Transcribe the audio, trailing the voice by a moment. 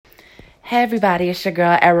Hey everybody, it's your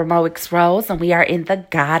girl Aramoix Rose, and we are in the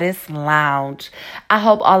Goddess Lounge. I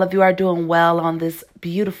hope all of you are doing well on this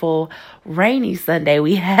beautiful rainy Sunday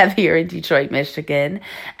we have here in Detroit, Michigan.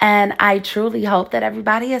 And I truly hope that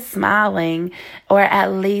everybody is smiling, or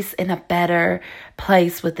at least in a better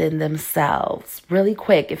place within themselves. Really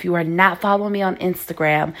quick, if you are not following me on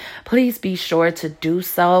Instagram, please be sure to do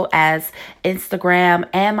so, as Instagram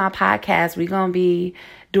and my podcast, we're going to be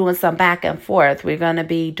doing some back and forth. We're going to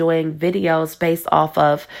be doing videos based off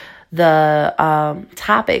of the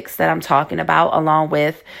topics that I'm talking about, along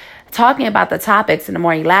with talking about the topics in a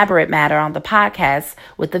more elaborate manner on the podcast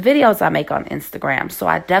with the videos I make on Instagram. So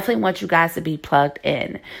I definitely want you guys to be plugged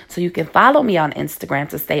in. So you can follow me on Instagram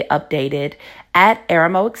to stay updated at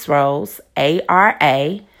Aramoix Rose, ARAMOIX,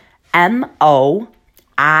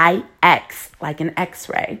 like an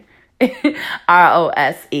X-ray,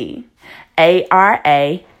 ROSE.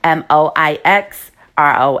 ARAMOIX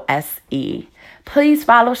ROSE. Please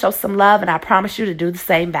follow, show some love, and I promise you to do the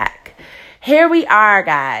same back. Here we are,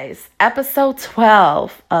 guys. Episode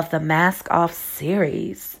 12 of the Mask Off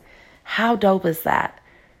series. How dope is that?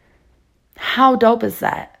 How dope is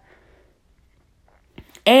that?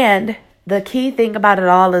 And the key thing about it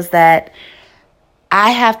all is that I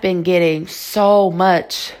have been getting so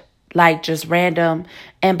much, like, just random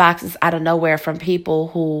inboxes out of nowhere from people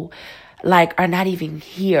who are not even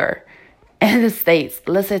here in the States,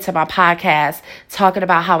 listen to my podcast, talking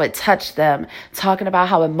about how it touched them, talking about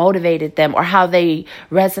how it motivated them, or how they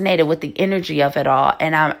resonated with the energy of it all.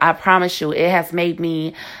 And I promise you, it has made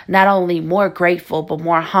me not only more grateful, but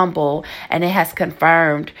more humble. And it has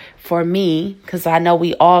confirmed for me, because I know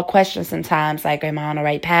we all question sometimes, like, am I on the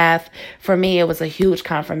right path? For me, it was a huge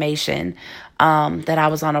confirmation that I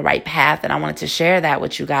was on the right path, and I wanted to share that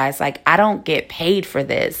with you guys. Like, I don't get paid for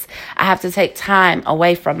this. I have to take time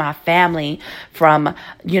away from my family, from,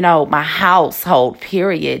 my household,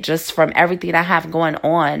 period, just from everything I have going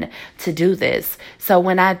on to do this. So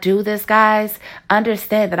when I do this, guys,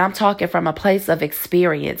 understand that I'm talking from a place of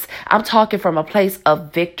experience. I'm talking from a place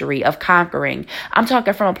of victory, of conquering. I'm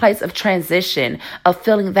talking from a place of transition, of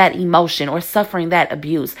feeling that emotion or suffering that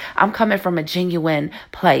abuse. I'm coming from a genuine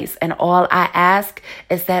place, and all I ask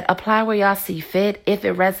is that apply where y'all see fit, if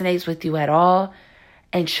it resonates with you at all,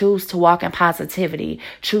 and choose to walk in positivity.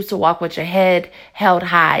 Choose to walk with your head held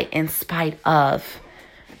high in spite of.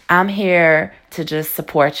 I'm here to just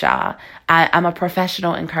support y'all. I'm a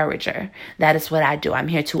professional encourager. That is what I do. I'm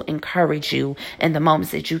here to encourage you in the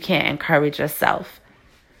moments that you can't encourage yourself.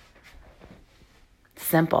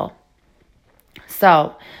 Simple.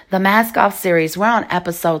 So, the Mask Off series, we're on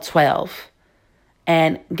episode 12.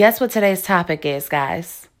 And guess what today's topic is,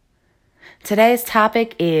 guys? Today's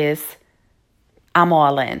topic is I'm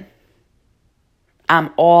all in.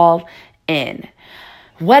 I'm all in.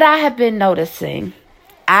 What I have been noticing,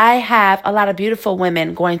 I have a lot of beautiful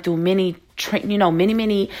women going through many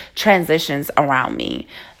transitions around me.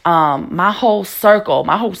 My whole circle,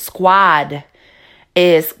 my whole squad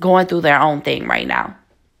is going through their own thing right now.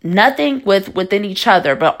 Nothing within each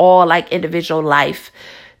other, but all like individual life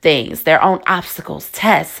things, their own obstacles,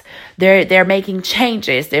 tests. They're making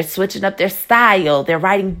changes. They're switching up their style. They're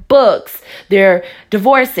writing books. They're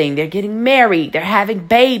divorcing. They're getting married. They're having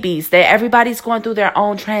babies. Everybody's going through their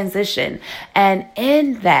own transition. And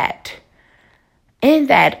in that,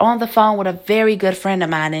 on the phone with a very good friend of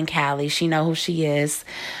mine in Cali, she know who she is.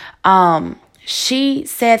 She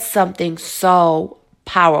said something so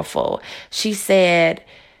powerful. She said,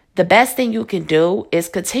 the best thing you can do is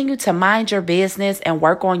continue to mind your business and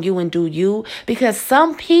work on you and do you, because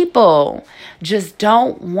some people just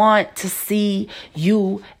don't want to see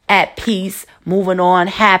you at peace, moving on,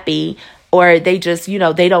 happy, or they just,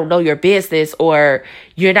 they don't know your business, or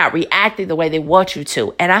you're not reacting the way they want you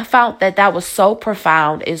to. And I found that was so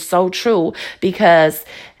profound and so true, because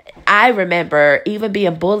I remember even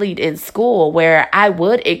being bullied in school, where I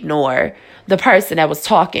would ignore the person that was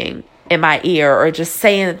talking in my ear or just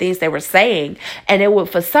saying the things they were saying, and it would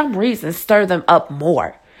for some reason stir them up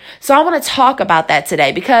more. So I want to talk about that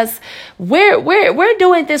today, because we're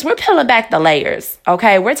doing this. We're peeling back the layers.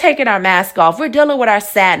 Okay. We're taking our mask off. We're dealing with our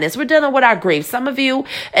sadness. We're dealing with our grief. Some of you,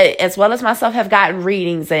 as well as myself, have gotten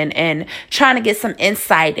readings and trying to get some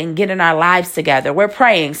insight and getting our lives together. We're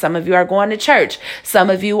praying. Some of you are going to church. Some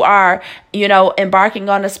of you are, embarking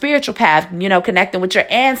on a spiritual path, connecting with your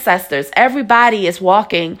ancestors. Everybody is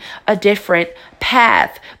walking a different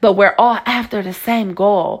path, but we're all after the same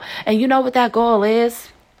goal. And you know what that goal is?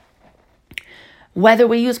 Whether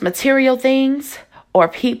we use material things or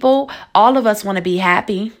people, all of us want to be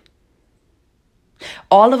happy.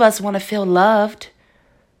 All of us want to feel loved.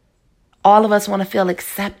 All of us want to feel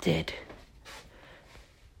accepted.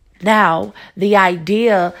 Now, the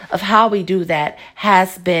idea of how we do that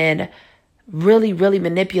has been really, really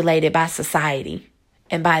manipulated by society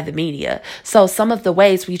and by the media. So some of the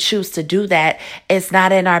ways we choose to do that is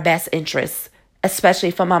not in our best interests,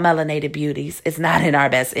 especially for my melanated beauties. It's not in our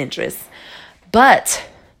best interests. But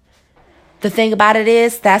the thing about it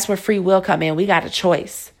is, that's where free will come in. We got a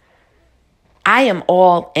choice. I am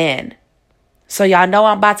all in. So y'all know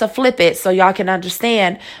I'm about to flip it so y'all can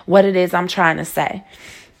understand what it is I'm trying to say.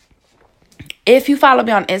 If you follow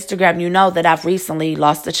me on Instagram, you know that I've recently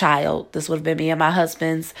lost a child. This would have been me and my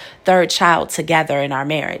husband's third child together in our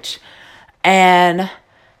marriage. And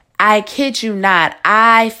I kid you not,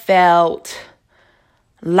 I felt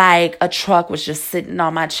like a truck was just sitting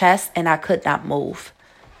on my chest and I could not move.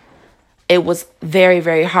 It was very,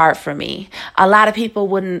 very hard for me. A lot of people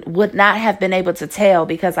would not have been able to tell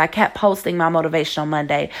because I kept posting my Motivational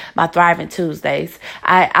Monday, my Thriving Tuesdays.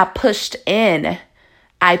 I pushed in.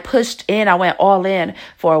 I went all in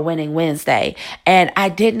for a Winning Wednesday. And I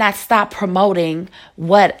did not stop promoting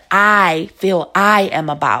what I feel I am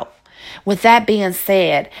about. With that being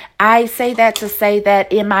said, I say that to say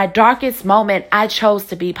that in my darkest moment, I chose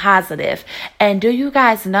to be positive. And do you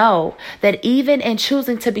guys know that even in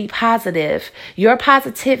choosing to be positive, your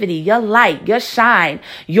positivity, your light, your shine,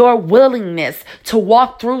 your willingness to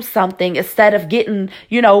walk through something instead of getting,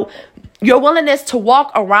 your willingness to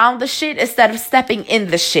walk around the shit instead of stepping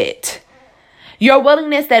in the shit. Your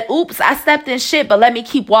willingness that, oops, I stepped in shit, but let me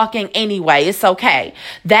keep walking anyway. It's okay.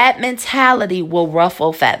 That mentality will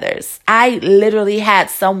ruffle feathers. I literally had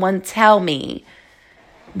someone tell me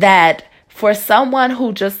that for someone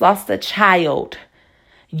who just lost a child,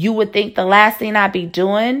 you would think the last thing I'd be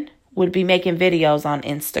doing would be making videos on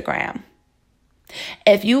Instagram.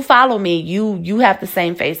 If you follow me, you have the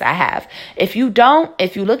same face I have. If you don't,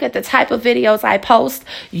 if you look at the type of videos I post,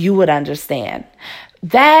 you would understand.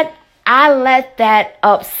 I let that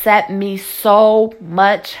upset me so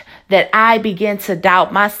much that I began to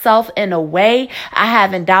doubt myself in a way I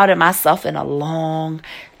haven't doubted myself in a long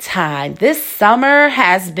time. This summer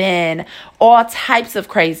has been all types of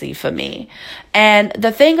crazy for me. And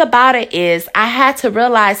the thing about it is I had to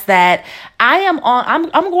realize that I'm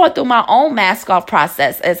going through my own mask off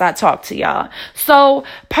process as I talk to y'all. So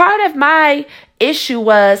part of my issue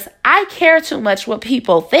was I care too much what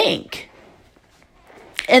people think.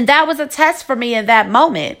 And that was a test for me in that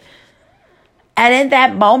moment. And in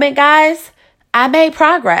that moment, guys, I made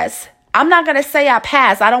progress. I'm not going to say I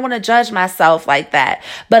passed. I don't want to judge myself like that.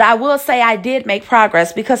 But I will say I did make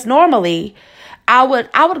progress because normally I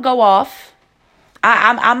would go off.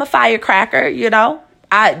 I'm a firecracker,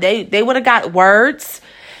 They would have got words.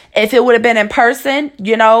 If it would have been in person,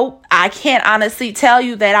 I can't honestly tell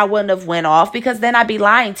you that I wouldn't have went off because then I'd be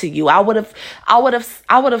lying to you. I would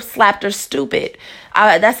have slapped her stupid.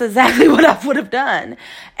 That's exactly what I would have done.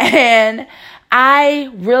 And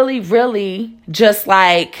I really, really just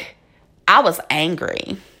I was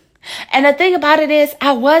angry. And the thing about it is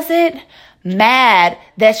I wasn't mad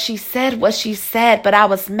that she said what she said, but I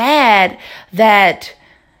was mad that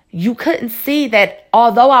you couldn't see that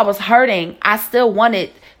although I was hurting, I still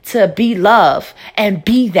wanted to be love and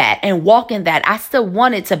be that and walk in that. I still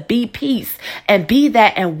wanted to be peace and be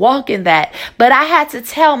that and walk in that. But I had to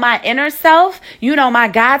tell my inner self, my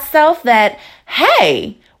God self that,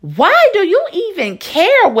 hey, why do you even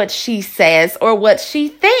care what she says or what she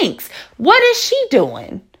thinks? What is she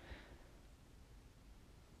doing?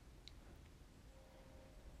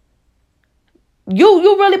 You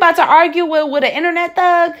really about to argue with an internet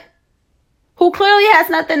thug who clearly has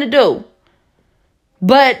nothing to do?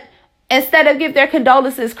 But instead of give their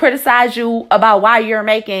condolences, criticize you about why you're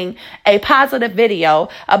making a positive video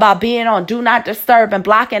about being on Do Not Disturb and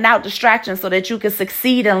blocking out distractions so that you can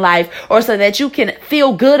succeed in life or so that you can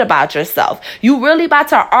feel good about yourself. You really about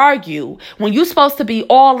to argue when you're supposed to be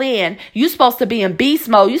all in. You're supposed to be in beast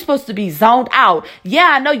mode. You're supposed to be zoned out. Yeah,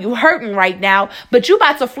 I know you hurting right now, but you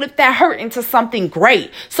about to flip that hurt into something great.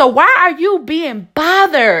 So why are you being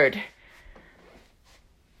bothered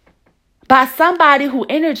by somebody whose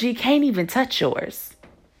energy can't even touch yours?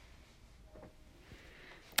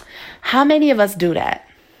 How many of us do that?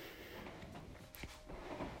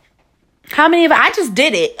 I just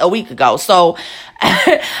did it a week ago. So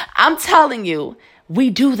I'm telling you,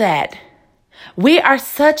 we do that. We are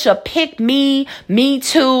such a pick me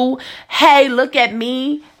too, hey, look at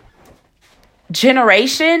me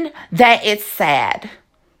generation that it's sad.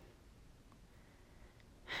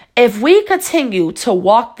 If we continue to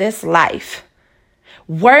walk this life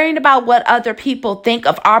worrying about what other people think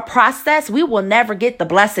of our process, we will never get the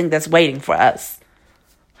blessing that's waiting for us.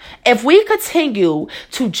 If we continue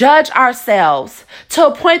to judge ourselves to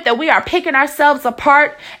a point that we are picking ourselves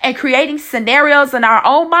apart and creating scenarios in our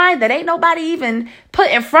own mind that ain't nobody even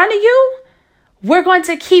put in front of you, we're going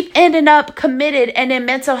to keep ending up committed and in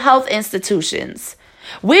mental health institutions.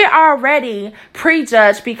 We're already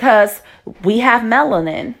prejudged because we have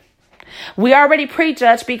melanin. We already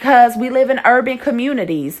prejudge because we live in urban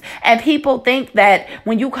communities, and people think that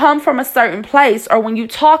when you come from a certain place, or when you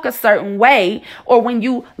talk a certain way, or when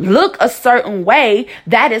you look a certain way,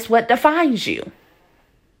 that is what defines you.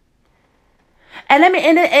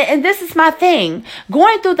 And this is my thing.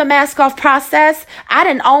 Going through the mask off process, I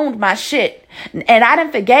done owned my shit, and I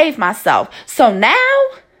done forgave myself. So now,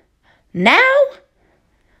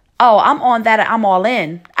 oh, I'm on that. I'm all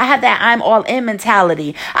in. I had that I'm all in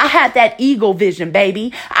mentality. I had that eagle vision,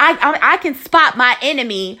 baby. I can spot my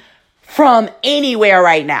enemy from anywhere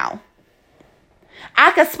right now.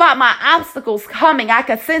 I can spot my obstacles coming. I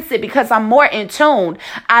can sense it because I'm more in tune.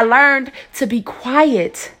 I learned to be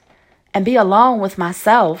quiet and be alone with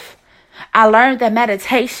myself. I learned that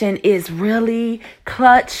meditation is really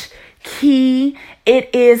clutch, key.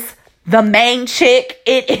 It is the main chick.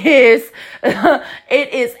 It is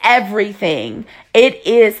everything. It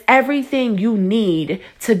is everything you need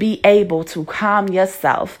to be able to calm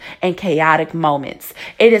yourself in chaotic moments.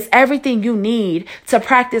 It is everything you need to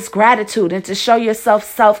practice gratitude and to show yourself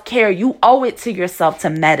self-care. You owe it to yourself to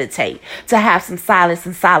meditate, to have some silence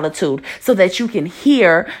and solitude so that you can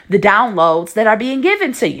hear the downloads that are being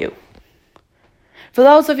given to you. For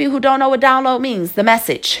those of you who don't know what download means, the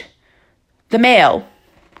message, the mail,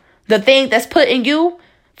 the thing that's put in you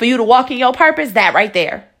for you to walk in your purpose, that right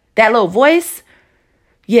there. That little voice,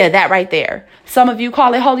 yeah, that right there. Some of you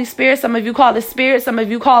call it Holy Spirit. Some of you call it Spirit. Some of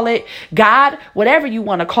you call it God. Whatever you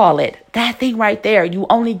want to call it. That thing right there. You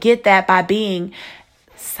only get that by being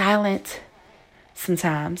silent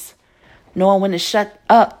sometimes. Knowing when to shut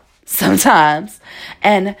up sometimes.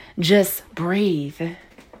 And just breathe.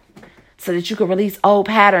 So that you can release old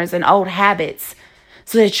patterns and old habits.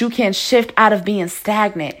 So that you can shift out of being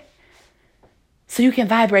stagnant. So you can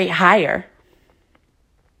vibrate higher.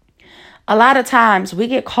 A lot of times we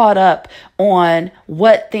get caught up on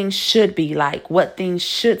what things should be like, what things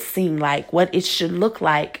should seem like, what it should look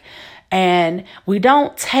like. And we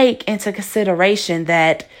don't take into consideration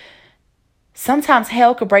that sometimes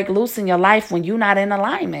hell could break loose in your life when you're not in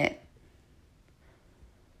alignment.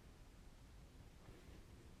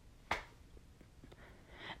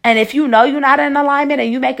 And if you know you're not in alignment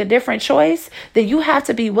and you make a different choice, then you have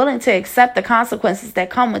to be willing to accept the consequences that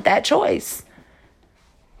come with that choice.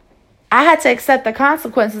 I had to accept the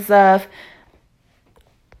consequences of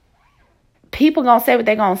people gonna say what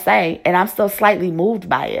they're gonna say, and I'm still slightly moved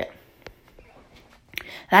by it.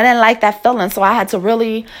 And I didn't like that feeling, so I had to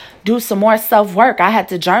really do some more self-work. I had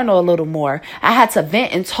to journal a little more. I had to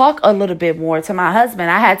vent and talk a little bit more to my husband.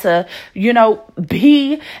 I had to,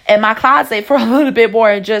 be in my closet for a little bit more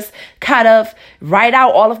and just kind of write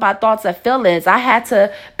out all of my thoughts and feelings. I had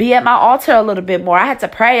to be at my altar a little bit more. I had to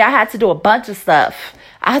pray. I had to do a bunch of stuff.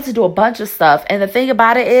 And the thing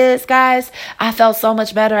about it is, guys, I felt so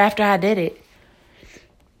much better after I did it.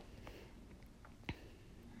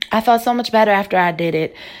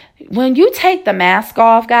 When you take the mask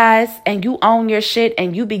off, guys, and you own your shit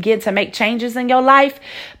and you begin to make changes in your life,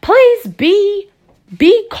 please be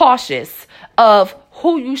cautious of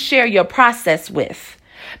who you share your process with.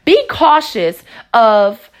 Be cautious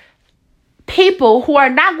of people who are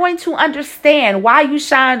not going to understand why you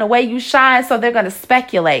shine the way you shine, so they're going to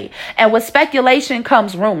speculate. And with speculation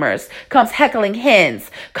comes rumors, comes heckling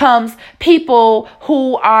hens, comes people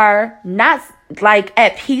who are not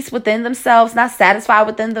at peace within themselves, not satisfied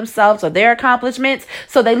within themselves or their accomplishments.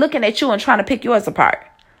 So they're looking at you and trying to pick yours apart.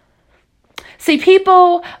 See,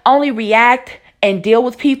 people only react and deal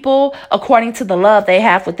with people according to the love they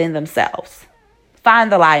have within themselves.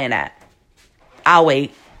 Find the lie in that. I'll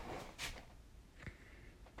wait.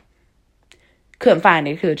 Couldn't find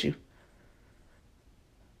it, could you?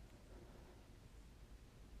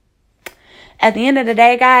 At the end of the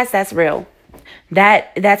day, guys, that's real.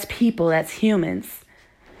 That's people, that's humans.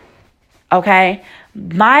 Okay?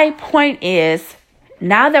 My point is,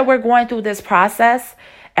 now that we're going through this process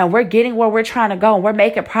and we're getting where we're trying to go and we're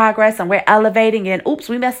making progress and we're elevating, and oops,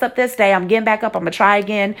 we messed up this day. I'm getting back up. I'm going to try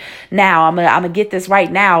again now. I'm going to get this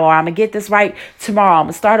right now, or I'm going to get this right tomorrow. I'm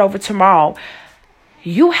going to start over tomorrow.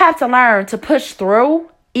 You have to learn to push through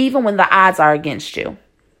even when the odds are against you.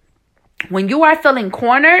 When you are feeling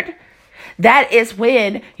cornered, that is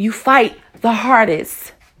when you fight the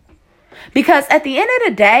hardest. Because at the end of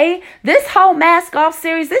the day, this whole mask off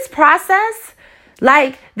series, this process,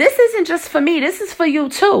 Like, this isn't just for me. This is for you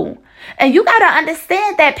too. And you got to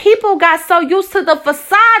understand that people got so used to the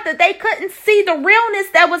facade that they couldn't see the realness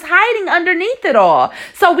that was hiding underneath it all.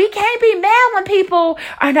 So we can't be mad when people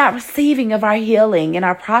are not receiving of our healing and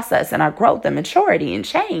our process and our growth and maturity and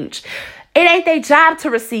change. It ain't their job to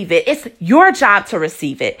receive it. It's your job to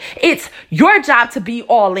receive it. It's your job to be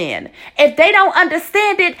all in. If they don't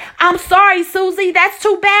understand it, I'm sorry, Susie, that's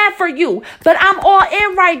too bad for you. But I'm all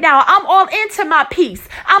in right now. I'm all into my peace.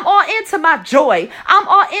 I'm all into my joy. I'm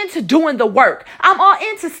all into doing the work. I'm all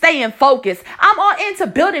into staying focused. I'm all into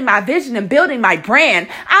building my vision and building my brand.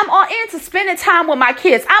 I'm all into spending time with my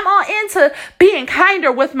kids. I'm all into being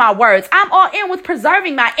kinder with my words. I'm all in with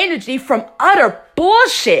preserving my energy from utter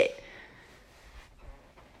bullshit.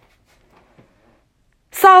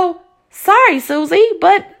 So, sorry, Susie,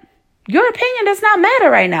 but your opinion does not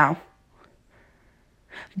matter right now.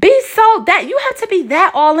 You have to be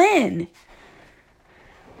that all in.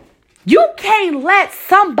 You can't let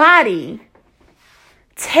somebody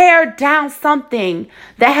tear down something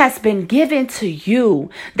that has been given to you,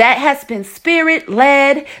 that has been spirit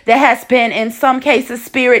led, that has been, in some cases,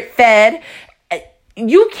 spirit fed.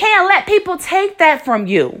 You can't let people take that from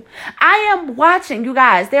you. I am watching, you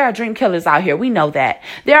guys, there are dream killers out here. We know that.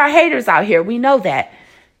 There are haters out here. We know that.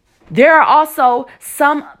 There are also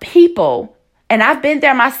some people, and I've been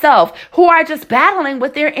there myself, who are just battling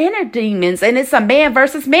with their inner demons. And it's a man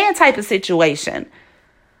versus man type of situation.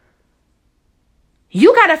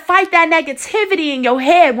 You got to fight that negativity in your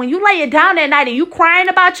head. When you lay it down at night and you crying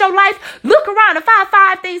about your life, look around and find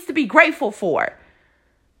 5 things to be grateful for.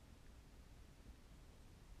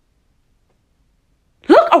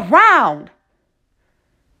 Look around.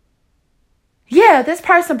 Yeah, this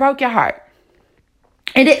person broke your heart.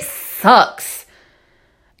 And it sucks.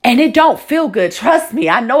 And it don't feel good. Trust me,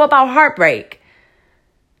 I know about heartbreak.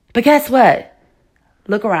 But guess what?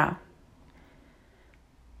 Look around.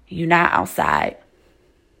 You're not outside.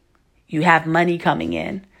 You have money coming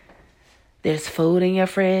in. There's food in your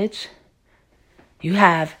fridge. You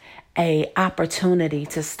have an opportunity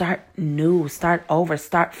to start new, start over,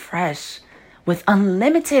 start fresh, with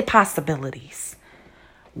unlimited possibilities.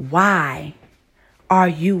 Why are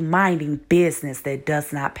you minding business that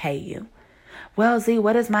does not pay you? Well, Z,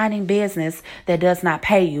 what is minding business that does not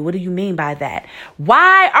pay you? What do you mean by that?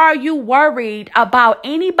 Why are you worried about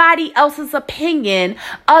anybody else's opinion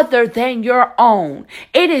other than your own?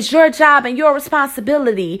 It is your job and your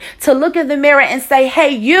responsibility to look in the mirror and say,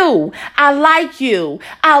 hey, you, I like you.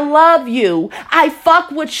 I love you. I fuck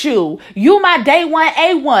with you. You my day one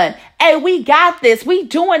A1. Hey, we got this. We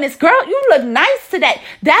doing this. Girl, you look nice today.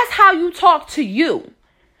 That's how you talk to you.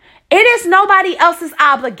 It is nobody else's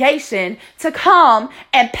obligation to come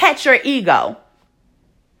and pet your ego.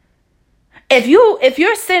 If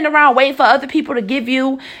you're sitting around waiting for other people to give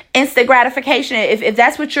you instant gratification, if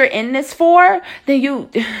that's what you're in this for, then you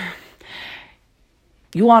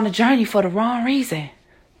on a journey for the wrong reason.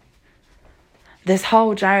 This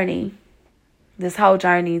whole journey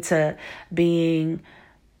to being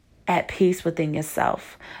at peace within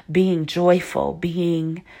yourself, being joyful,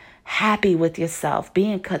 being happy with yourself,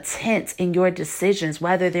 being content in your decisions,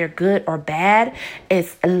 whether they're good or bad,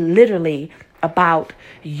 is literally about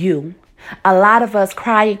you. A lot of us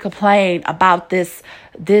cry and complain about this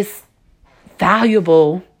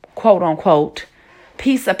valuable, quote unquote,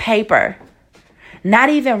 piece of paper, not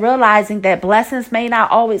even realizing that blessings may not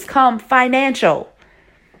always come financial.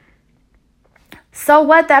 So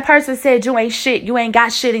what? That person said you ain't shit, you ain't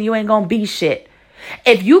got shit, and you ain't gonna be shit.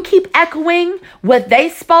 If you keep echoing what they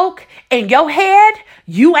spoke in your head,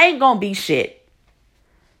 you ain't gonna be shit.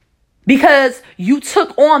 Because you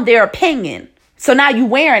took on their opinion. So now you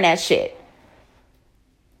wearing that shit.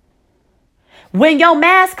 When your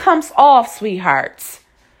mask comes off, sweethearts,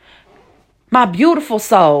 my beautiful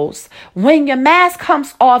souls, when your mask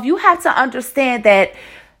comes off, you have to understand that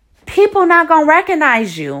people not gonna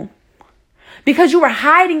recognize you. Because you were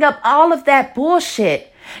hiding up all of that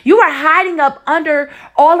bullshit. You were hiding up under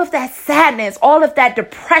all of that sadness, all of that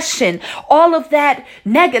depression, all of that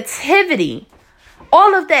negativity,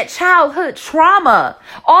 all of that childhood trauma,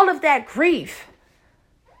 all of that grief.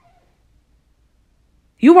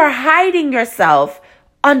 You are hiding yourself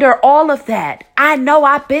under all of that. I know,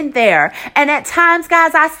 I've been there. And at times,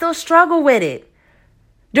 guys, I still struggle with it.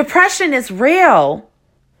 Depression is real.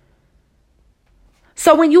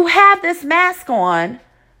 So when you have this mask on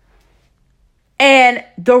and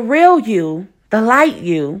the real you, the light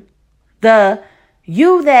you, the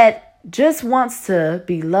you that just wants to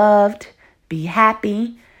be loved, be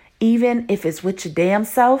happy, even if it's with your damn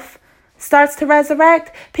self, starts to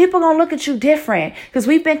resurrect, people gonna look at you different because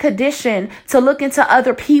we've been conditioned to look into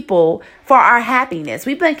other people for our happiness.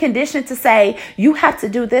 We've been conditioned to say, you have to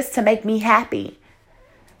do this to make me happy.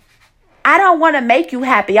 I don't want to make you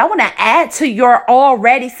happy. I want to add to your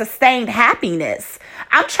already sustained happiness.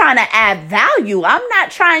 I'm trying to add value. I'm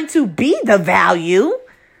not trying to be the value.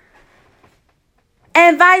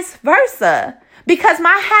 And vice versa. Because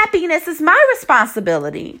my happiness is my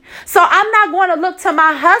responsibility. So I'm not going to look to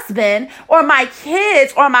my husband or my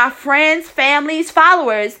kids or my friends, families,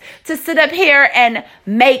 followers to sit up here and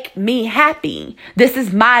make me happy. This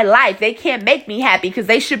is my life. They can't make me happy because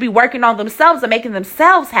they should be working on themselves and making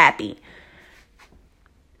themselves happy.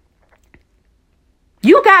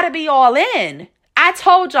 You got to be all in. I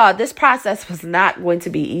told y'all this process was not going to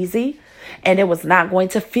be easy and it was not going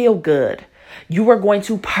to feel good. You were going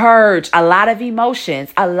to purge a lot of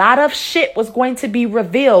emotions. A lot of shit was going to be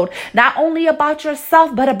revealed, not only about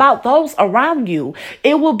yourself, but about those around you.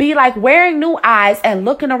 It will be like wearing new eyes and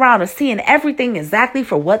looking around and seeing everything exactly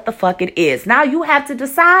for what the fuck it is. Now you have to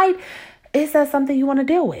decide, is that something you want to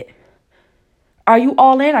deal with? Are you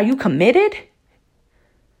all in? Are you committed?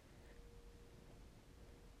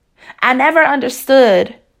 I never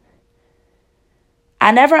understood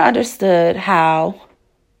how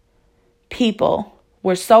people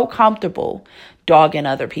were so comfortable dogging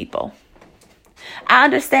other people. I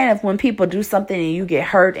understand if when people do something and you get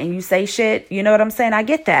hurt and you say shit, you know what I'm saying? I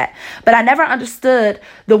get that. But I never understood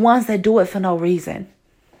the ones that do it for no reason.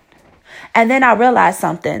 And then I realized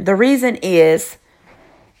something. The reason is,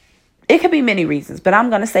 it could be many reasons, but I'm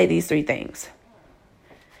going to say these 3 things.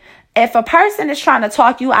 If a person is trying to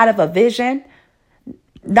talk you out of a vision,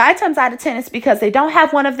 9 times out of 10, it's because they don't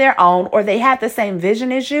have one of their own or they have the same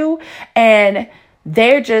vision as you and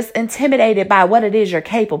they're just intimidated by what it is you're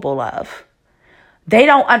capable of. They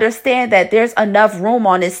don't understand that there's enough room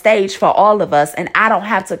on this stage for all of us and I don't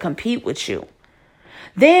have to compete with you.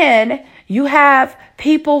 Then you have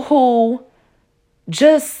people who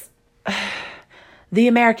just, the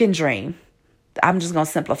American dream. I'm just going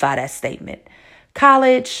to simplify that statement.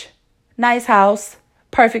 College, nice house,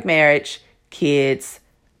 perfect marriage, kids,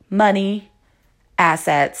 money,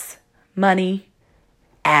 assets, money,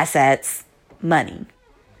 assets, money.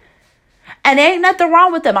 And there ain't nothing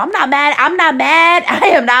wrong with them. I'm not mad. I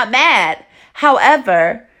am not mad.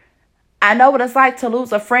 However, I know what it's like to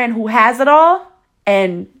lose a friend who has it all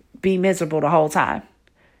and be miserable the whole time.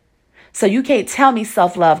 So you can't tell me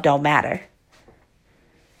self-love don't matter.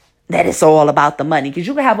 That it's all about the money. Because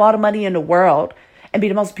you can have all the money in the world and be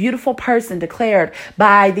the most beautiful person declared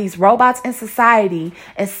by these robots in society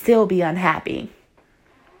and still be unhappy.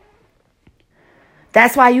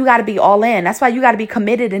 That's why you got to be all in. That's why you got to be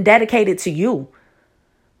committed and dedicated to you.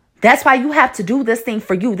 That's why you have to do this thing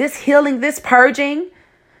for you. This healing, this purging,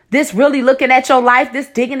 this really looking at your life, this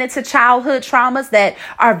digging into childhood traumas that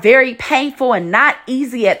are very painful and not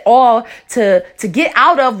easy at all to get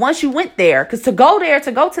out of once you went there. Because to go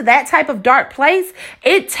to that type of dark place,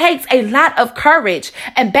 it takes a lot of courage.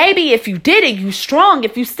 And baby, if you did it, you strong.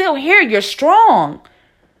 If you still here, you're strong.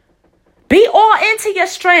 Be all into your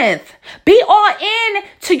strength. Be all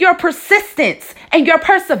into your persistence and your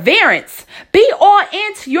perseverance. Be all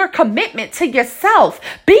into your commitment to yourself.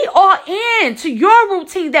 Be all into your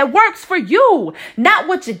routine that works for you. Not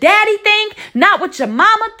what your daddy think, not what your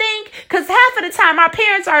mama think. Because half of the time our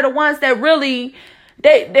parents are the ones that really,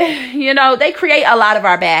 they create a lot of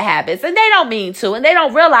our bad habits and they don't mean to and they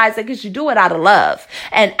don't realize it because you do it out of love.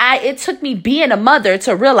 And it took me being a mother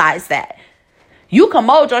to realize that. You can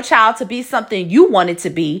mold your child to be something you want it to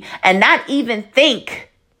be and not even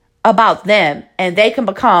think about them. And they can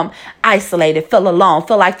become isolated, feel alone,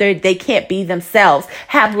 feel like they can't be themselves,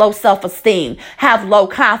 have low self-esteem, have low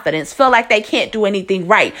confidence, feel like they can't do anything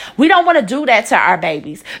right. We don't want to do that to our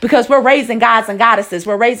babies because we're raising gods and goddesses.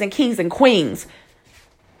 We're raising kings and queens.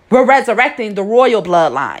 We're resurrecting the royal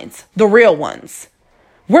bloodlines, the real ones.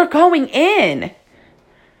 We're going in.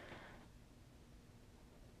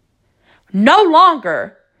 No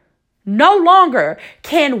longer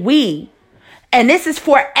can we, and this is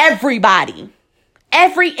for everybody,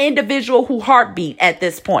 every individual who heartbeat at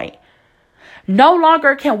this point, no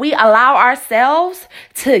longer can we allow ourselves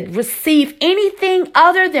to receive anything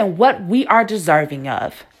other than what we are deserving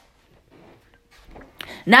of.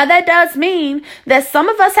 Now that does mean that some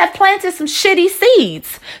of us have planted some shitty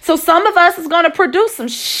seeds. So some of us is going to produce some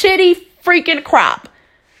shitty freaking crop.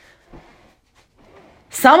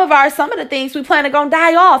 Some of the things we planted going to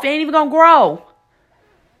die off. It ain't even going to grow.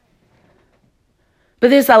 But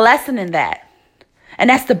there's a lesson in that. And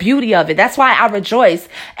that's the beauty of it. That's why I rejoice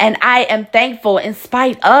and I am thankful in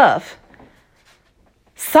spite of.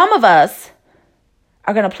 Some of us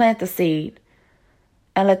are going to plant the seed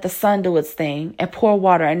and let the sun do its thing and pour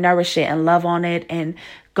water and nourish it and love on it and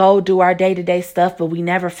go do our day-to-day stuff. But we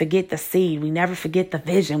never forget the seed. We never forget the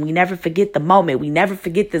vision. We never forget the moment. We never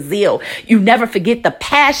forget the zeal. You never forget the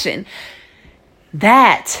passion.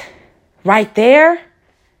 That right there,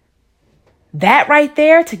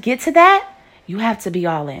 to get to that, you have to be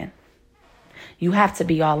all in. You have to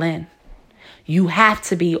be all in. You have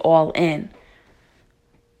to be all in.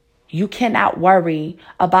 You cannot worry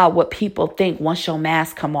about what people think once your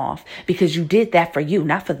mask come off, because you did that for you,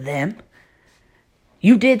 not for them.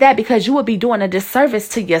 You did that because you would be doing a disservice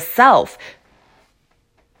to yourself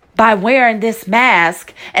by wearing this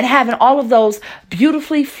mask and having all of those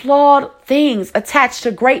beautifully flawed things attached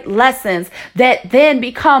to great lessons that then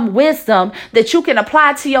become wisdom that you can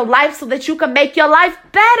apply to your life so that you can make your life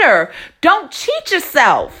better. Don't cheat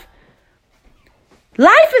yourself.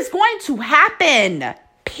 Life is going to happen,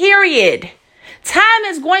 period. Time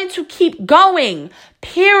is going to keep going,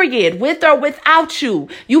 period, with or without you.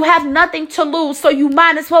 You have nothing to lose, so you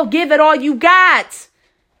might as well give it all you got.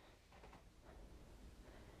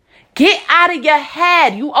 Get out of your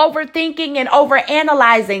head. You overthinking and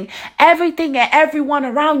overanalyzing everything and everyone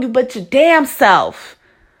around you but your damn self.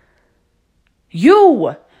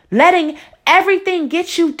 You letting everything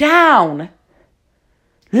get you down.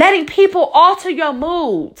 Letting people alter your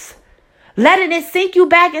moods. Letting it sink you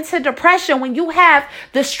back into depression when you have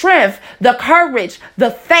the strength, the courage, the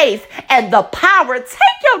faith, and the power.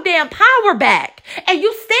 Take your damn power back. And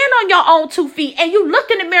you stand on your own 2 feet and you look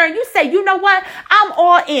in the mirror and you say, you know what? I'm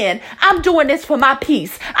all in. I'm doing this for my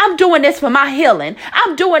peace. I'm doing this for my healing.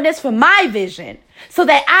 I'm doing this for my vision so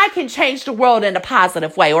that I can change the world in a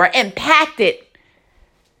positive way or impact it.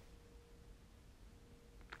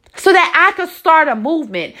 So that I could start a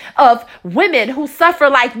movement of women who suffer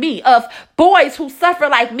like me, of boys who suffer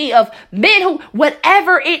like me, of men who,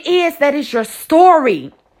 whatever it is that is your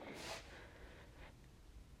story.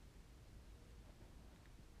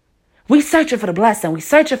 We searching for the blessing. We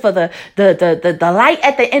searching for the light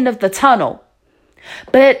at the end of the tunnel.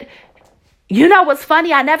 But you know what's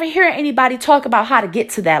funny? I never hear anybody talk about how to get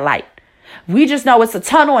to that light. We just know it's a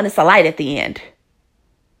tunnel and it's a light at the end.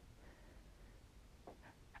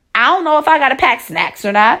 I don't know if I got to pack snacks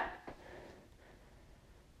or not.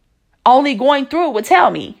 Only going through it would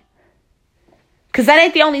tell me. Because that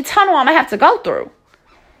ain't the only tunnel I'm going to have to go through.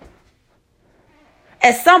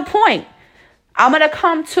 At some point, I'm going to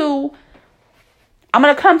come to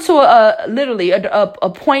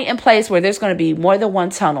a point in place where there's going to be more than one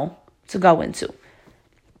tunnel to go into.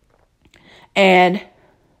 And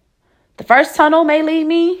the first tunnel may lead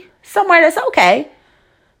me somewhere that's okay.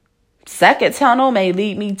 Second tunnel may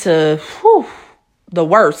lead me to the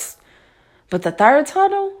worst. But the third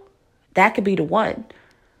tunnel, that could be the one.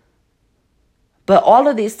 But all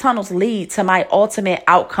of these tunnels lead to my ultimate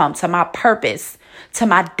outcome, to my purpose, to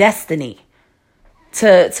my destiny,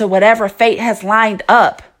 to whatever fate has lined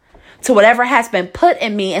up, to whatever has been put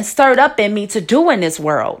in me and stirred up in me to do in this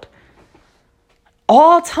world.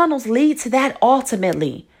 All tunnels lead to that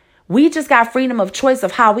ultimately. We just got freedom of choice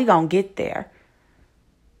of how we gonna get there.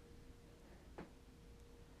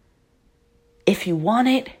 If you want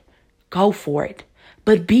it, go for it.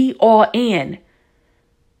 But be all in.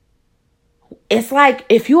 It's like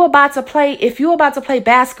if you're about to play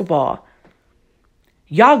basketball,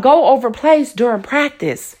 y'all go over plays during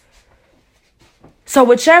practice. So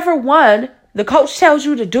whichever one the coach tells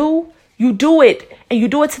you to do, you do it. And you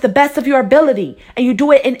do it to the best of your ability. And you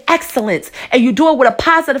do it in excellence. And you do it with a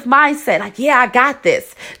positive mindset. Like, yeah, I got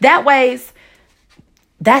this. That way,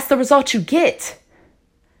 that's the result you get.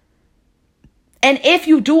 And if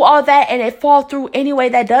you do all that and it fall through anyway,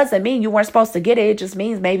 that doesn't mean you weren't supposed to get it. It just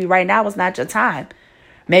means maybe right now is not your time.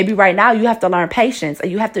 Maybe right now you have to learn patience and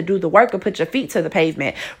you have to do the work and put your feet to the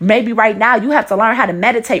pavement. Maybe right now you have to learn how to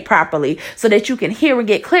meditate properly so that you can hear and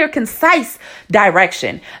get clear, concise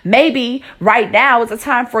direction. Maybe right now is a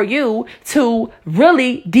time for you to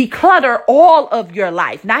really declutter all of your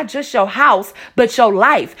life, not just your house, but your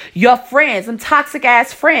life, your friends, them toxic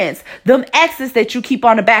ass friends, them exes that you keep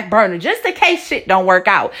on the back burner, just in case shit don't work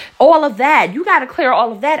out. All of that. You got to clear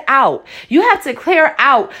all of that out. You have to clear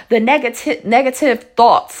out the negative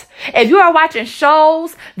thoughts. If you are watching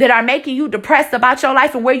shows that are making you depressed about your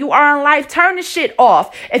life and where you are in life, turn the shit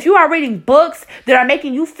off. If you are reading books that are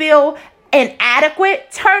making you feel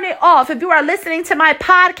inadequate, turn it off. If you are listening to my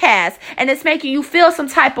podcast and it's making you feel some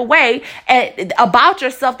type of way about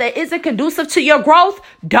yourself that isn't conducive to your growth,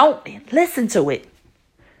 don't listen to it.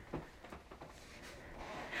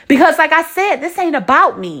 Because like I said, this ain't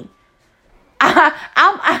about me.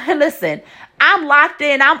 Listen, I'm locked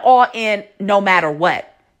in. I'm all in no matter what.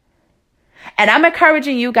 And I'm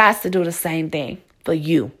encouraging you guys to do the same thing for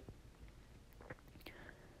you.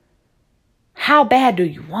 How bad do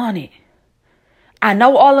you want it? I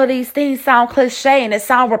know all of these things sound cliche and it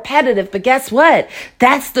sound repetitive, but guess what?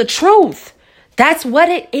 That's the truth. That's what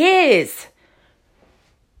it is.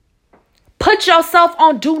 Put yourself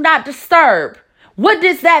on do not disturb. What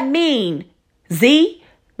does that mean, Z?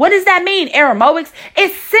 What does that mean, Aramoics?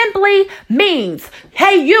 It simply means,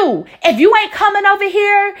 hey, you, if you ain't coming over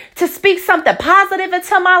here to speak something positive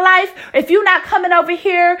into my life, if you're not coming over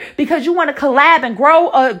here because you want to collab and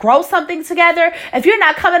grow something together, if you're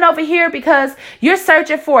not coming over here because you're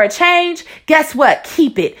searching for a change, guess what?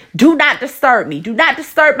 Keep it. Do not disturb me. Do not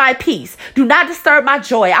disturb my peace. Do not disturb my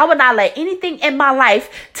joy. I will not let anything in my life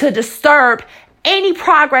to disturb any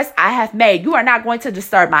progress I have made. You are not going to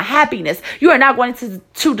disturb my happiness. You are not going to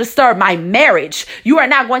disturb my marriage. You are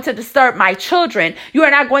not going to disturb my children. You are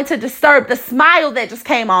not going to disturb the smile that just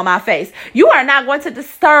came on my face. You are not going to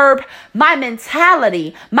disturb my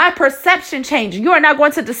mentality, my perception changing. You are not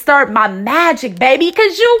going to disturb my magic, baby,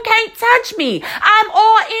 because you can't touch me. I'm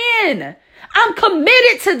all in. I'm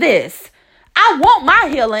committed to this. I want my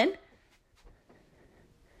healing.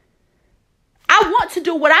 I want to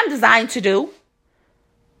do what I'm designed to do.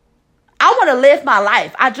 I want to live my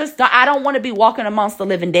life. I don't want to be walking amongst the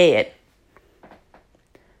living dead.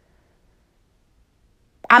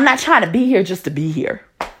 I'm not trying to be here just to be here.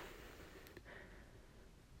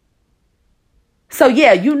 So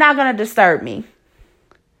yeah, you're not going to disturb me.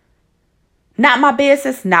 Not my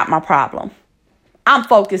business, not my problem. I'm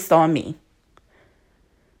focused on me.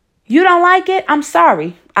 You don't like it? I'm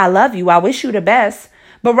sorry. I love you. I wish you the best.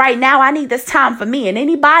 But right now, I need this time for me. And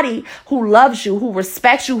anybody who loves you, who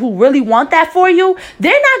respects you, who really want that for you,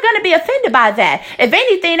 they're not going to be offended by that. If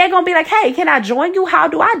anything, they're going to be like, hey, can I join you? How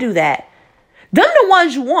do I do that? Them the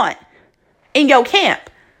ones you want in your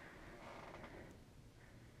camp.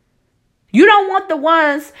 You don't want the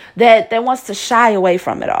ones that wants to shy away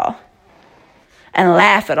from it all and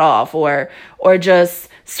laugh it off or just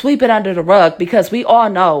sweep it under the rug, because we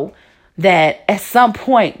all know that at some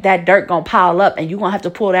point that dirt gonna pile up and you're gonna have to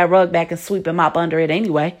pull that rug back and sweep and mop under it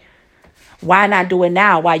anyway. Why not do it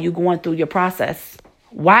now while you're going through your process?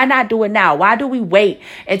 Why not do it now? Why do we wait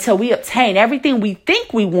until we obtain everything we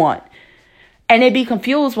think we want and it be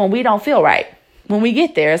confused when we don't feel right? When we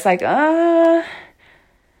get there, it's like,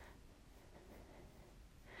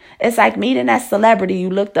 it's like meeting that celebrity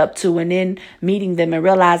you looked up to and then meeting them and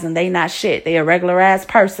realizing they not shit. They a regular ass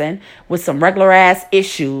person with some regular ass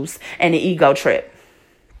issues and an ego trip.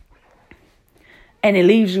 And it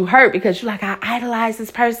leaves you hurt because you're like, I idolized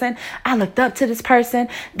this person. I looked up to this person.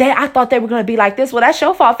 I thought they were going to be like this. Well, that's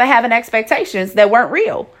your fault for having expectations that weren't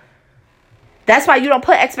real. That's why you don't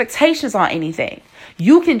put expectations on anything.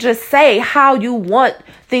 You can just say how you want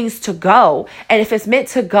things to go. And if it's meant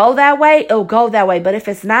to go that way, it'll go that way. But if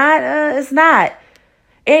it's not, it's not.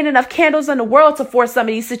 Ain't enough candles in the world to force some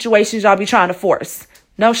of these situations y'all be trying to force.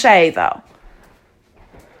 No shade, though.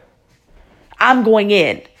 I'm going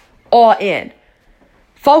in. All in.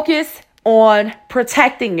 Focus on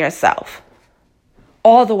protecting yourself.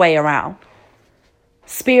 All the way around.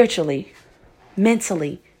 Spiritually.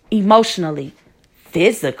 Mentally. Emotionally.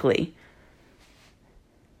 Physically.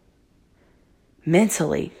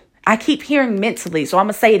 Mentally. I keep hearing mentally, so I'm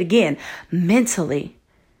going to say it again. Mentally.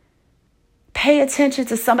 Pay attention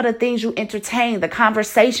to some of the things you entertain, the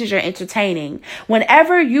conversations you're entertaining.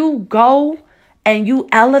 Whenever you go and you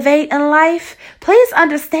elevate in life, please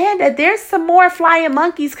understand that there's some more flying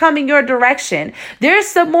monkeys coming your direction. There's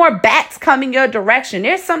some more bats coming your direction.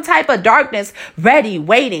 There's some type of darkness ready,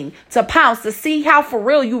 waiting to pounce, to see how for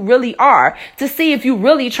real you really are, to see if you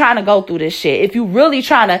really trying to go through this shit, if you really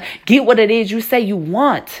trying to get what it is you say you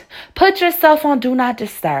want. Put yourself on do not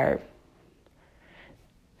disturb.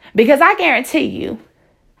 Because I guarantee you,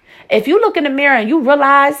 if you look in the mirror and you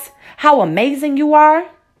realize how amazing you are,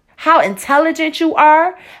 how intelligent you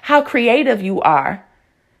are, how creative you are,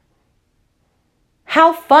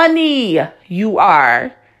 how funny you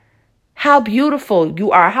are, how beautiful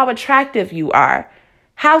you are, how attractive you are,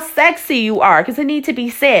 how sexy you are, because it needs to be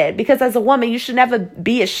said. Because as a woman, you should never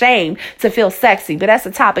be ashamed to feel sexy, but that's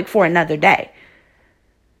a topic for another day.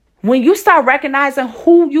 When you start recognizing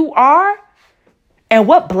who you are and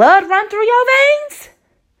what blood run through your veins,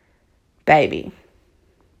 baby,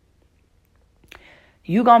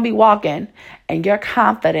 you're going to be walking and your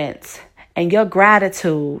confidence and your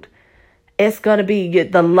gratitude, it's going to be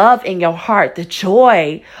the love in your heart, the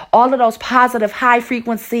joy, all of those positive high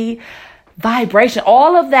frequency vibration,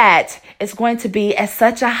 all of that is going to be at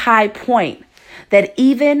such a high point that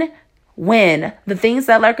even When the things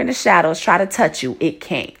that lurk in the shadows try to touch you, it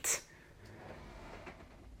can't.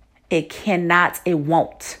 It cannot. It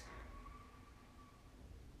won't.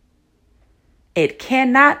 It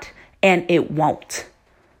cannot and it won't.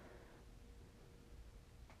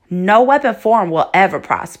 No weapon formed will ever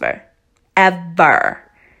prosper. Ever.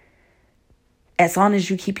 As long as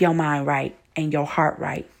you keep your mind right and your heart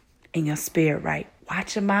right and your spirit right.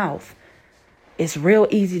 Watch your mouth. It's real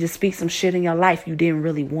easy to speak some shit in your life you didn't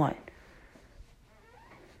really want.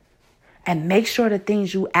 And make sure the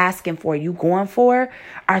things you asking for, you going for,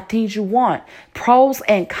 are things you want. Pros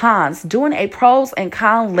and cons. Doing a pros and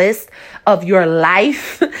con list of your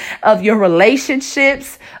life, of your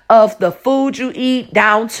relationships, of the food you eat,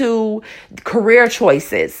 down to career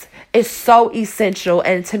choices is so essential.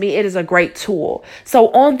 And to me, it is a great tool.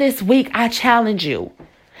 So on this week, I challenge you.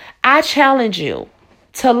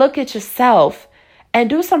 To look at yourself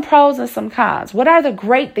and do some pros and some cons. What are the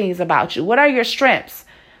great things about you? What are your strengths?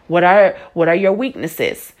 What are your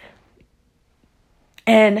weaknesses?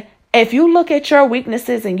 And if you look at your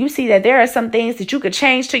weaknesses and you see that there are some things that you could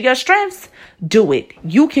change to your strengths, do it.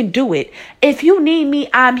 You can do it. If you need me,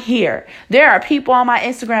 I'm here. There are people on my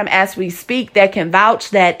Instagram as we speak that can vouch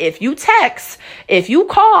that if you text, if you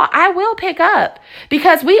call, I will pick up,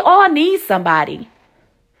 because we all need somebody.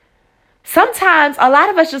 Sometimes a lot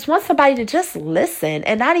of us just want somebody to just listen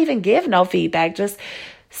and not even give no feedback. Just,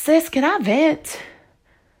 sis, can I vent?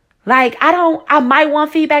 Like, I might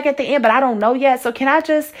want feedback at the end, but I don't know yet. So can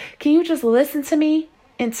you just listen to me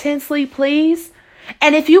intensely, please?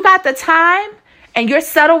 And if you got the time and you're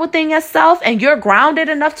settled within yourself and you're grounded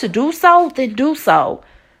enough to do so, then do so.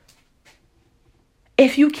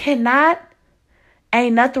 If you cannot,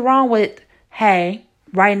 ain't nothing wrong with, hey,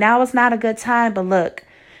 right now is not a good time, but look,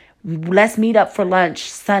 let's meet up for lunch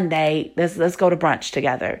Sunday. Let's go to brunch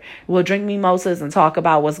together. We'll drink mimosas and talk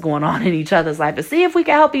about what's going on in each other's life and see if we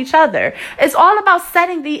can help each other. It's all about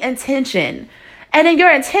setting the intention. And in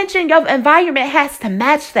your intention, your environment has to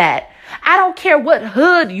match that. I don't care what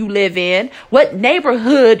hood you live in, what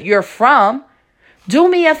neighborhood you're from.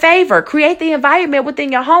 Do me a favor. Create the environment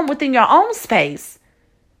within your home, within your own space.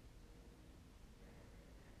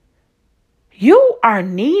 You are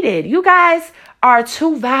needed. You guys are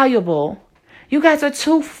too valuable. You guys are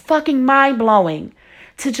too fucking mind-blowing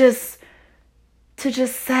to just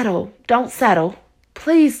settle. Don't settle.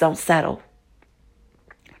 Please don't settle.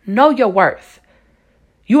 Know your worth.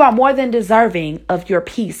 You are more than deserving of your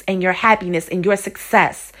peace and your happiness and your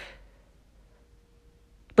success.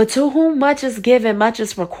 But to whom much is given, much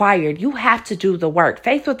is required. You have to do the work.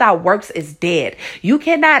 Faith without works is dead. You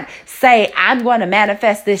cannot say, I'm going to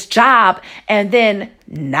manifest this job and then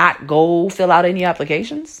not go fill out any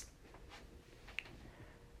applications.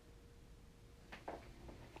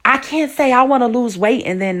 I can't say I want to lose weight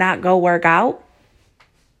and then not go work out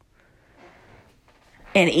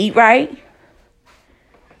and eat right.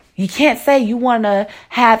 You can't say you want to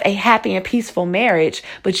have a happy and peaceful marriage,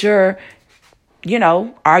 but you're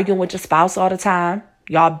arguing with your spouse all the time.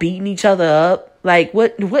 Y'all beating each other up. Like,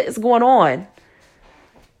 what is going on?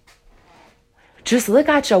 Just look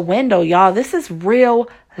out your window, y'all. This is real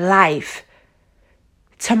life.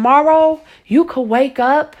 Tomorrow, you could wake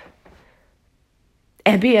up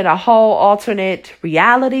and be in a whole alternate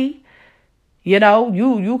reality.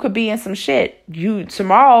 You could be in some shit.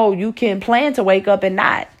 Tomorrow, you can plan to wake up and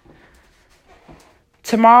not.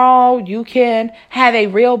 Tomorrow, you can have a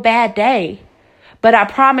real bad day. But I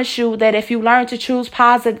promise you that if you learn to choose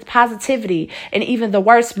positivity in even the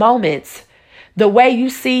worst moments, the way you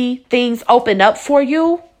see things open up for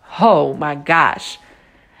you, oh my gosh.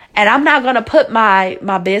 And I'm not going to put my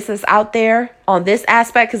business out there on this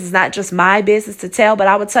aspect because it's not just my business to tell, but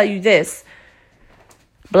I will tell you this.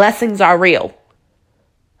 Blessings are real.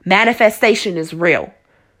 Manifestation is real.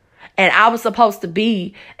 And I was supposed to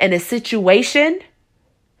be in a situation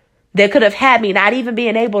that could have had me not even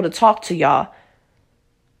being able to talk to y'all.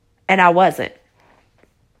 And I wasn't.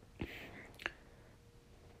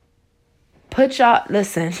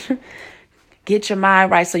 Listen, get your mind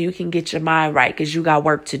right so you can get your mind right, because you got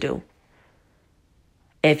work to do.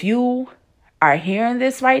 If you are hearing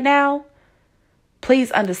this right now, please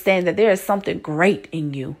understand that there is something great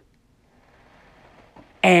in you.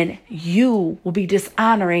 And you will be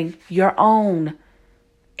dishonoring your own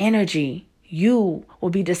energy. You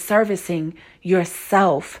will be disservicing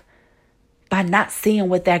yourself by not seeing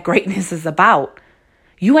what that greatness is about.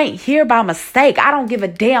 You ain't here by mistake. I don't give a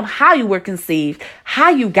damn how you were conceived, how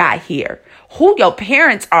you got here, who your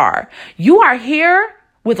parents are. You are here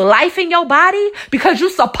with life in your body because you're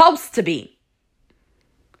supposed to be.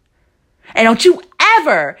 And don't you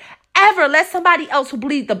ever ever let somebody else who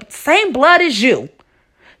bleeds the same blood as you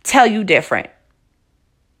tell you different.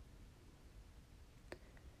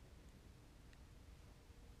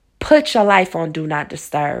 Put your life on do not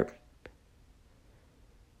disturb.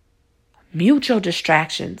 Mute your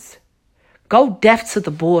distractions. Go deaf to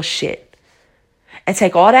the bullshit. And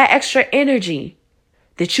take all that extra energy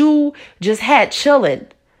that you just had chilling,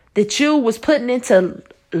 that you was putting into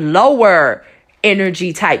lower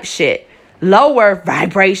energy type shit, lower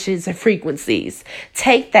vibrations and frequencies.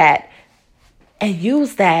 Take that and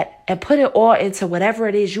use that and put it all into whatever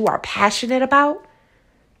it is you are passionate about,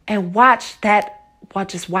 and watch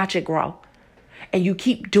it grow. And you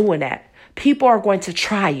keep doing that. People are going to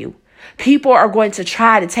try you. People are going to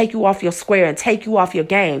try to take you off your square and take you off your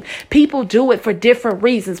game. People do it for different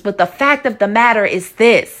reasons. But the fact of the matter is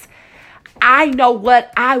this: I know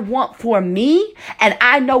what I want for me, and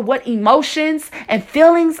I know what emotions and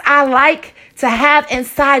feelings I like to have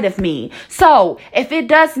inside of me. So if it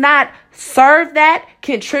does not serve that,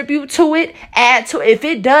 contribute to it, add to it, if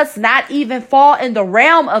it does not even fall in the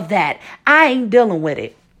realm of that, I ain't dealing with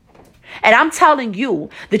it. And I'm telling you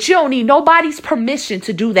that you don't need nobody's permission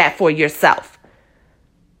to do that for yourself.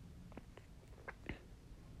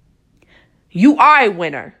 You are a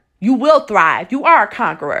winner. You will thrive. You are a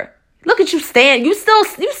conqueror. Look at you stand. You still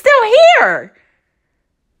here.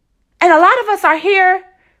 And a lot of us are here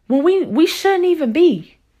when we shouldn't even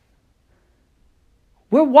be.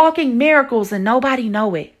 We're walking miracles and nobody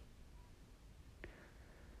know it.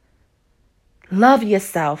 Love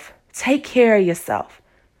yourself. Take care of yourself.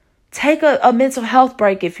 Take a mental health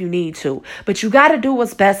break if you need to, but you got to do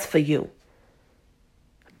what's best for you.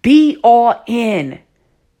 Be all in.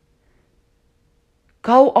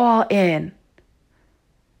 Go all in.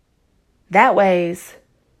 That ways,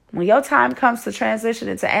 when your time comes to transition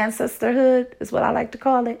into ancestorhood, is what I like to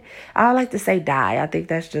call it. I don't like to say die. I think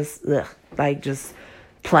that's just, like just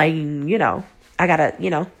plain, I got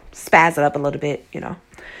to, spaz it up a little bit,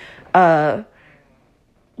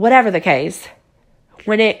 whatever the case.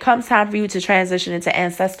 When it comes time for you to transition into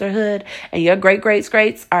ancestorhood and your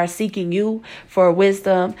greats are seeking you for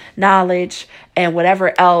wisdom, knowledge, and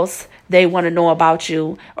whatever else they want to know about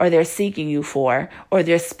you, or they're seeking you for, or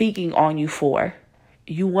they're speaking on you for,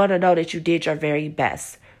 you want to know that you did your very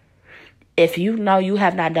best. If you know you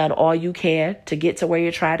have not done all you can to get to where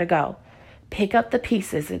you're trying to go, pick up the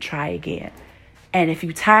pieces and try again. And if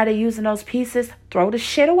you're tired of using those pieces, throw the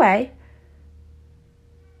shit away.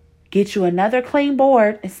 Get you another clean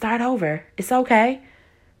board and start over. It's okay.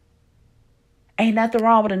 Ain't nothing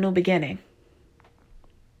wrong with a new beginning.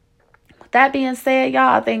 With that being said,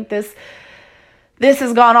 y'all, I think this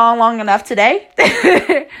has gone on long enough today.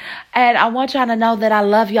 And I want y'all to know that I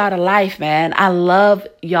love y'all to life, man. I love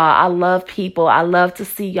y'all. I love people. I love to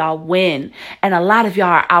see y'all win. And a lot of y'all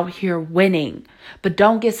are out here winning. But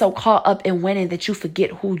don't get so caught up in winning that you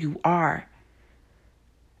forget who you are.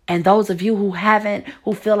 And those of you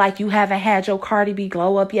who feel like you haven't had your Cardi B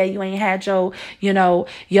glow up yet, you ain't had your Tiffany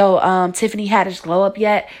Haddish glow up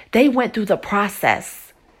yet, they went through the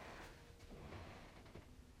process.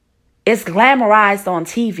 It's glamorized on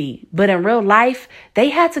TV, but in real life, they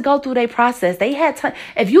had to go through their process. They had to.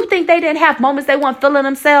 If you think they didn't have moments they weren't feeling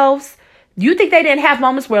themselves, you think they didn't have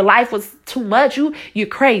moments where life was too much, you're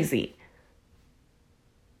crazy.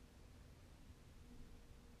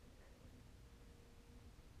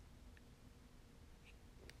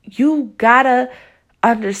 You gotta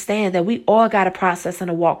understand that we all got a process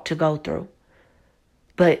and a walk to go through.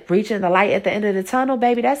 But reaching the light at the end of the tunnel,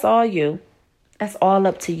 baby, that's all you. That's all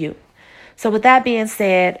up to you. So with that being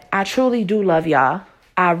said, I truly do love y'all.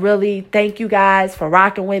 I really thank you guys for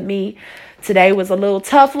rocking with me. Today was a little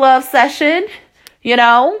tough love session,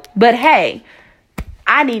 but hey,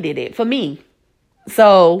 I needed it for me.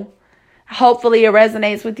 So hopefully it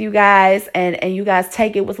resonates with you guys and you guys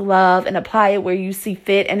take it with love and apply it where you see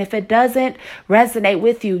fit. And if it doesn't resonate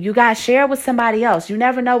with you, you guys share it with somebody else. You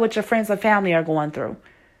never know what your friends or family are going through.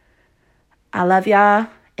 I love y'all.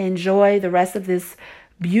 Enjoy the rest of this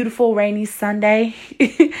beautiful rainy Sunday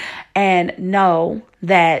and know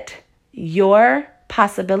that your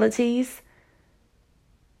possibilities,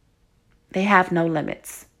 they have no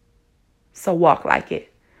limits. So walk like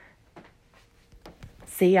it.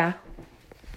 See ya.